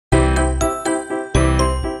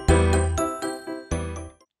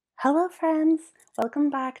Hello friends!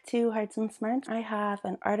 Welcome back to Hearts and Smarts. I have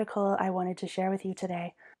an article I wanted to share with you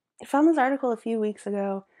today. I found this article a few weeks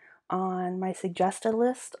ago on my suggested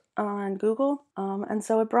list on Google, and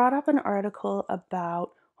so it brought up an article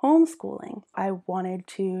about homeschooling. I wanted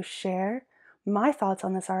to share my thoughts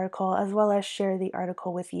on this article as well as share the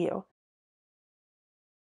article with you.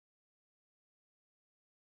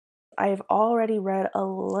 I've already read a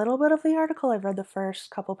little bit of the article. I've read the first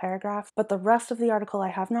couple paragraphs, but the rest of the article I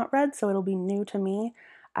have not read, so it'll be new to me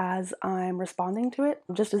as I'm responding to it,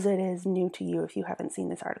 just as it is new to you if you haven't seen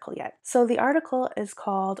this article yet. So the article is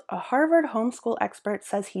called "A Harvard Homeschool Expert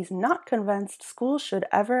Says He's Not Convinced Schools Should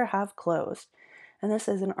Ever Have Closed." And this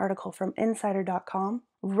is an article from insider.com.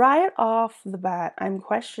 Right off the bat, I'm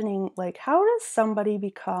questioning, how does somebody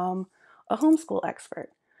become a homeschool expert?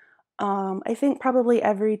 I think probably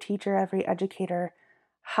every teacher, every educator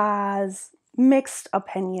has mixed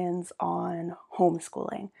opinions on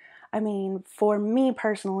homeschooling. I mean, for me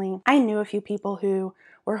personally, I knew a few people who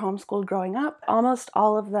were homeschooled growing up. Almost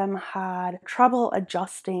all of them had trouble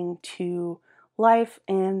adjusting to life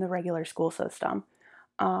in the regular school system.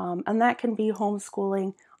 And that can be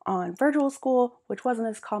homeschooling on virtual school, which wasn't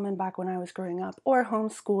as common back when I was growing up, or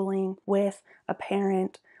homeschooling with a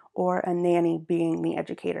parent or a nanny being the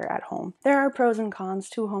educator at home. There are pros and cons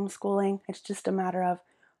to homeschooling. It's just a matter of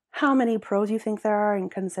how many pros you think there are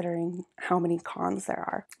and considering how many cons there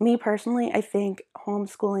are. Me personally, I think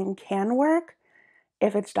homeschooling can work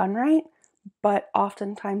if it's done right, but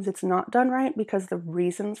oftentimes it's not done right because the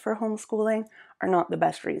reasons for homeschooling are not the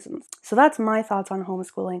best reasons. So that's my thoughts on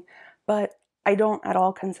homeschooling, but I don't at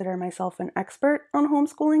all consider myself an expert on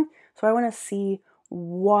homeschooling, so I want to see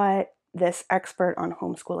what this expert on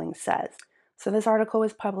homeschooling says. So this article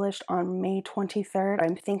was published on May 23rd.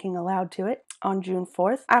 I'm thinking aloud to it on June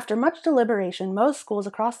 4th. After much deliberation, most schools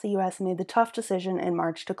across the US made the tough decision in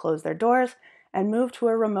March to close their doors and move to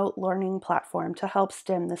a remote learning platform to help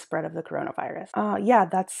stem the spread of the coronavirus. Yeah,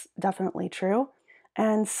 that's definitely true.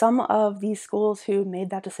 And some of these schools who made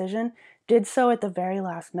that decision did so at the very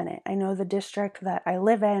last minute. I know the district that I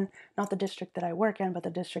live in, not the district that I work in, but the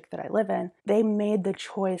district that I live in, they made the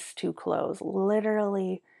choice to close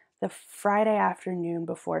literally the Friday afternoon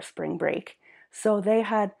before spring break. So they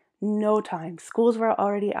had no time. Schools were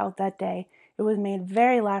already out that day. It was made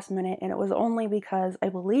very last minute, and it was only because I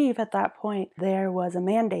believe at that point there was a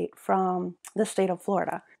mandate from the state of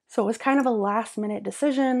Florida. So it was kind of a last minute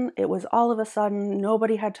decision. It was all of a sudden,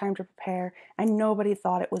 nobody had time to prepare, and nobody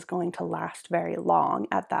thought it was going to last very long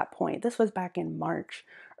at that point. This was back in March,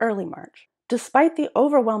 early March. Despite the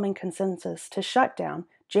overwhelming consensus to shut down,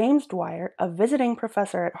 James Dwyer, a visiting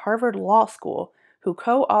professor at Harvard Law School who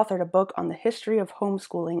co-authored a book on the history of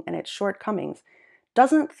homeschooling and its shortcomings,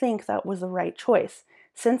 doesn't think that was the right choice,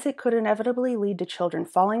 since it could inevitably lead to children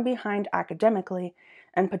falling behind academically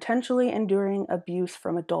and potentially enduring abuse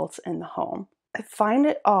from adults in the home. I find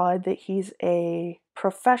it odd that he's a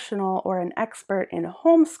professional or an expert in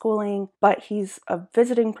homeschooling, but he's a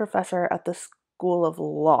visiting professor at the School of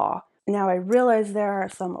Law. Now, I realize there are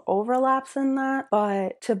some overlaps in that,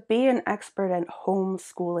 but to be an expert at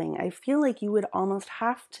homeschooling, I feel like you would almost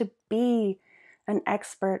have to be an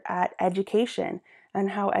expert at education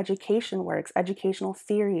and how education works, educational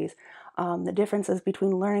theories, the differences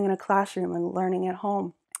between learning in a classroom and learning at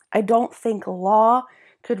home. I don't think law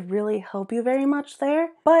could really help you very much there,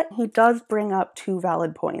 but he does bring up two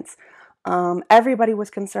valid points. Everybody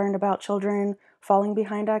was concerned about children falling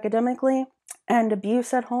behind academically, and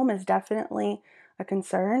abuse at home is definitely a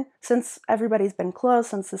concern. Since everybody's been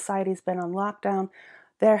closed, since society's been on lockdown,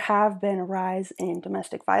 there have been a rise in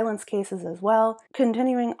domestic violence cases as well.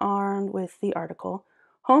 Continuing on with the article,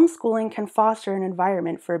 homeschooling can foster an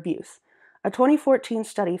environment for abuse. A 2014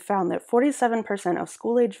 study found that 47% of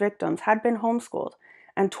school-age victims had been homeschooled,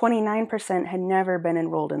 and 29% had never been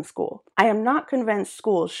enrolled in school. I am not convinced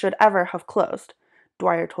schools should ever have closed,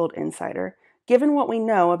 Dwyer told Insider. Given what we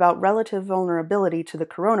know about relative vulnerability to the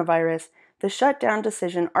coronavirus, the shutdown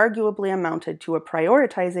decision arguably amounted to a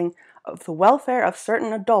prioritizing of the welfare of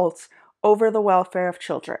certain adults over the welfare of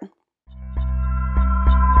children.